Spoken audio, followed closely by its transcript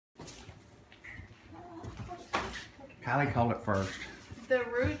Kylie called it first. The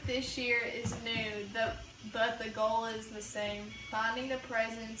route this year is new, but the goal is the same. Finding the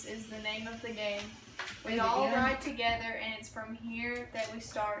presents is the name of the game. We all ride together, and it's from here that we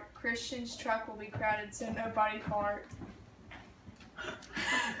start. Christian's truck will be crowded, so nobody fart.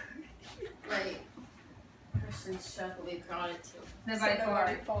 Wait. Christian's truck will be crowded too. Nobody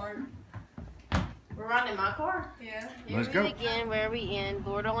fart. We're riding in my car? Yeah. Let's go. Again, where we end,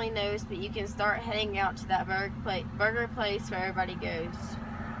 Lord only knows, but you can start heading out to that burger place where everybody goes.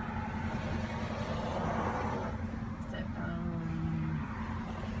 So,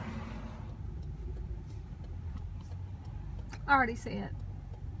 I already see it.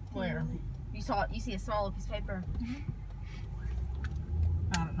 where? You saw it? You see a small little piece of paper?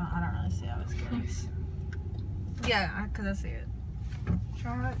 I don't know. I don't really see how it's goes. Yeah, because I see it.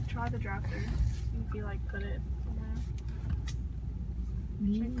 Try the drive-through. If you like put it somewhere.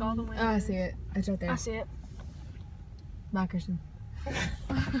 Check all the windows. Oh, I see it. It's right there. I see it. Bye, Christian.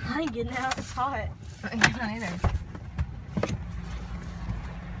 I ain't getting out. It's hot. Not either.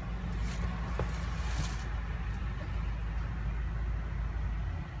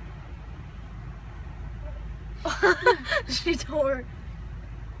 She tore.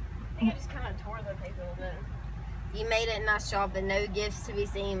 I think I just kind of tore the paper a little bit. You made it. Nice job, but no gifts to be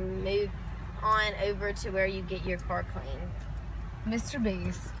seen. Move on over to where you get your car cleaned. Mr.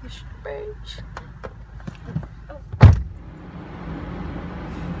 B's. Mr. Beach.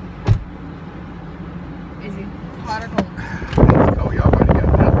 Is he hot or cold? Oh, y'all already got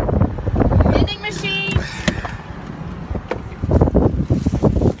that. Vending machine!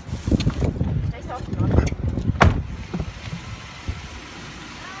 Stay soft.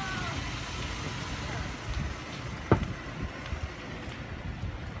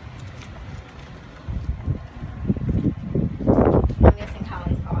 I'm guessing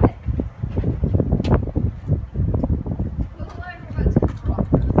Kylie's hot.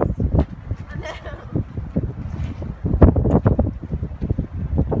 I know.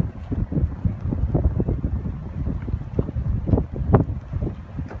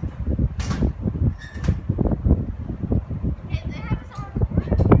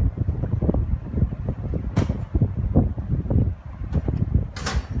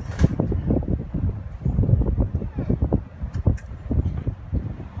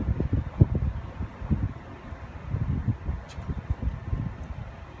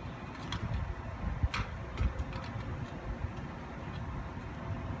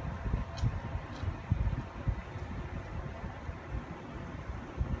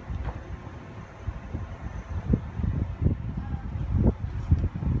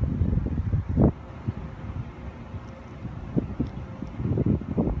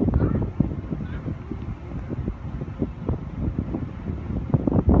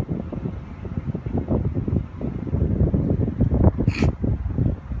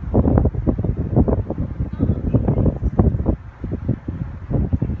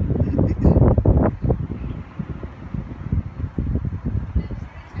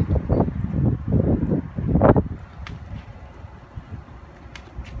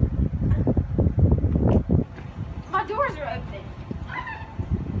 My doors are open.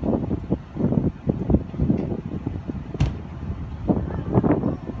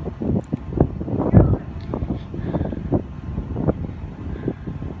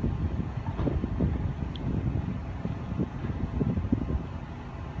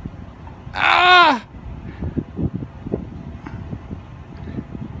 Ah!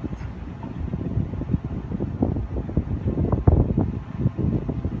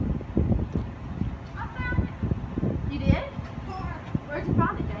 You did? Where'd you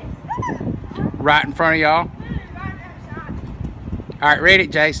find it, Jace? Right in front of y'all. All right, read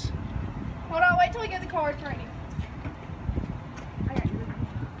it, Jace. Hold on, wait till we get the car training.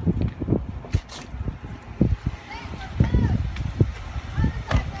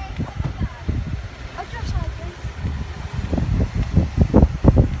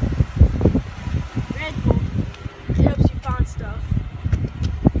 Red Bull helps you find stuff.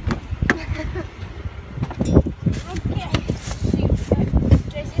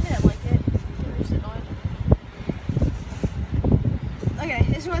 Okay,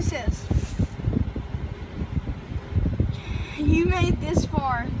 this is what it says. You made this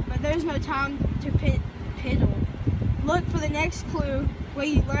far, but there's no time to piddle. Look for the next clue what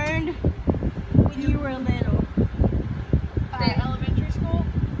you learned when you were little. Elementary school?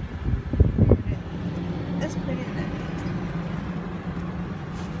 Let's put it in there.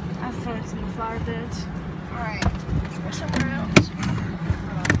 I found some flower beds. Alright, let's go somewhere else.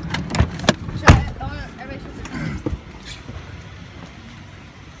 Everybody should put it.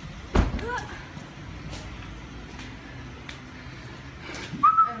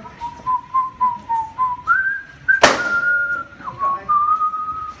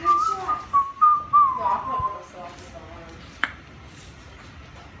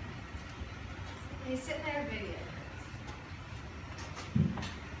 He's sitting there videoing.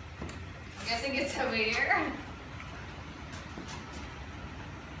 I'm guessing it's over here.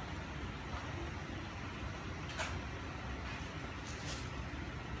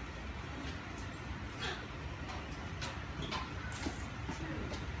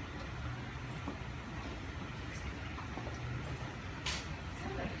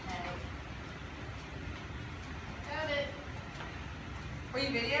 Were you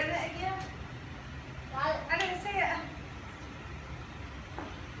videoing it again? I didn't see it.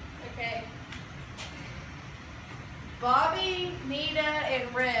 Okay. Bobby, Nita,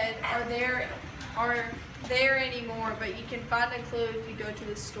 and Red are there anymore, but you can find a clue if you go to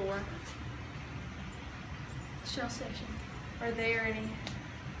the store. Shell station. Are there any?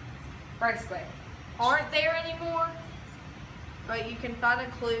 Raceway. Aren't there anymore? But you can find a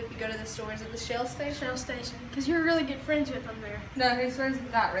clue if you go to the store. Is it the Shell station? Shell station. Because you're really good friends with him there. No, his friend's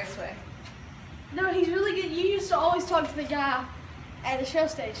not Raceway. No, he's really good. You used to always talk to the guy at the Shell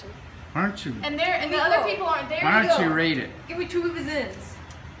station. Why don't you? And the other people aren't there. Why don't you read it? Give me 2 of his ends.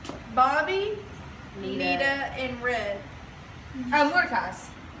 Bobby, Nita, and Red. Mordecai's.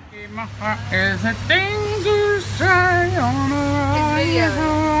 My heart is a thing to say on a His video.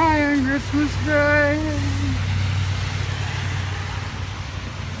 Hawaiian Christmas day.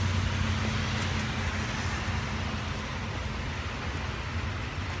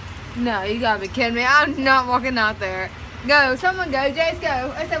 No, you gotta be kidding me. I'm not walking out there. Go, someone go. Jace,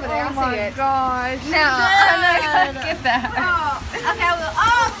 go. It's over there. Oh I see my it. gosh. No, I'm not gonna get that. Okay, well,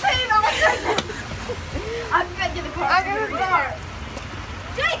 I'm gonna get the car. I'm gonna start.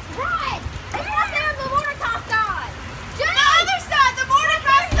 Jace, run! It's not there on the Mordecai side. The other side, the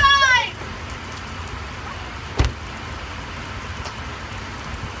Mordecai side!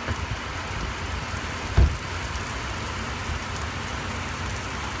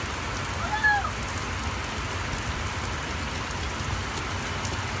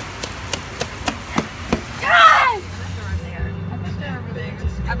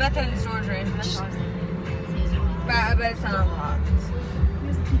 I bet they're in the storage room. But I bet it's not unlocked.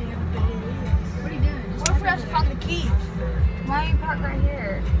 What are you doing? What if we have to find the key? Why are you parked right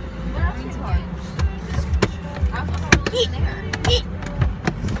here? What else is there? I was looking in there.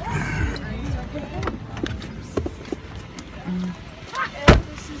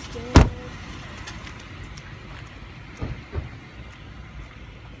 Elvis is dead.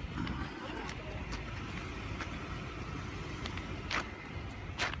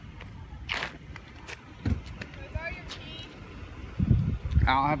 I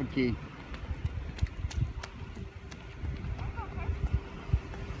don't have a key.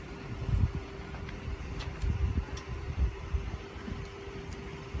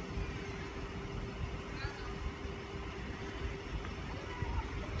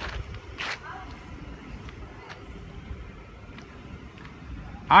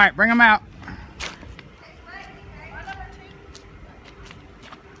 All right, bring them out.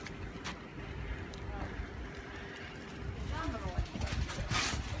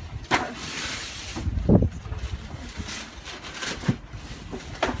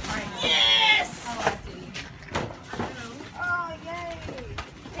 Oh, yay.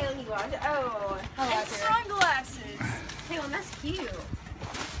 Taylor, you are. Oh. And sunglasses. Taylor, that's cute.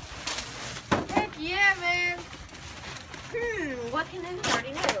 Heck yeah, man. What can they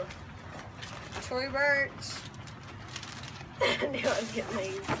already know? Tory Burch. No, I'm getting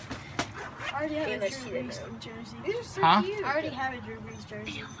these. I already have Yeah, a that's Drew cute, Brees though. jersey. These are so Huh? cute. I already have a Drew Brees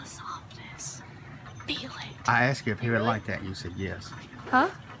jersey. Feel the softness. Feel it. I asked you if he would like that. You said yes. Huh?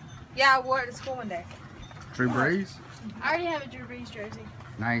 Yeah, I wore it to school one day. Drew Brees? I already have a Drew Brees jersey.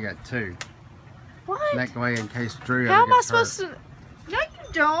 Now you got 2. What? That way, in case Drew How ever am I gets hurt. supposed to? No,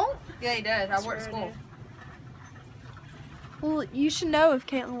 you don't. Yeah, he does. I wore it to school. Well, you should know if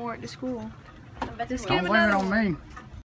Caitlin wore it to school. I bet Just they give Don't him blame it another on one. me.